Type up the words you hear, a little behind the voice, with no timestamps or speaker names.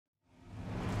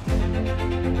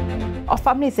Our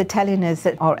families are telling us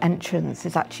that our entrance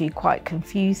is actually quite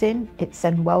confusing, it's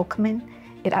unwelcoming,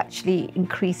 it actually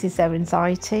increases their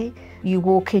anxiety. You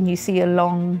walk in, you see a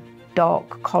long,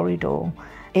 dark corridor,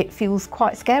 it feels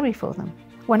quite scary for them.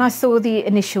 When I saw the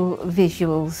initial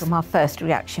visuals, my first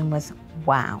reaction was,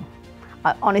 wow.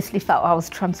 I honestly felt I was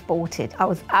transported. I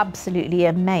was absolutely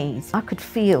amazed. I could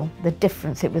feel the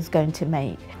difference it was going to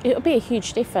make. It'll be a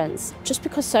huge difference, just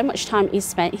because so much time is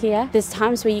spent here. There's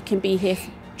times where you can be here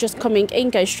just coming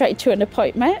in, go straight to an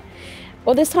appointment,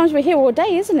 or there's times we're here all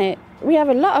day, isn't it? We have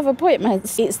a lot of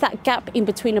appointments. It's that gap in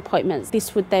between appointments.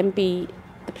 This would then be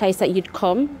the place that you'd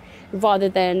come, rather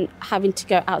than having to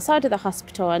go outside of the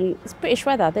hospital. And it's British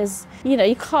weather, you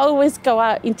can't always go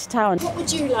out into town. What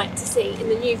would you like to see in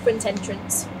the new front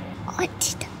entrance? I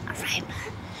wanted a rainbow.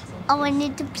 I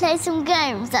wanted to play some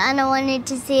games and I wanted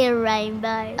to see a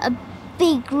rainbow. A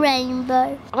big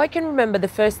rainbow. I can remember the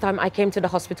first time I came to the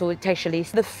hospital with Tashley.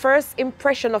 The first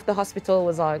impression of the hospital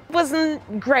was like,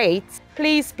 wasn't great.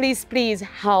 Please, please, please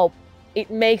help. It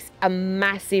makes a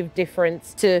massive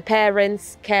difference to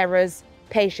parents, carers,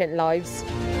 patient lives.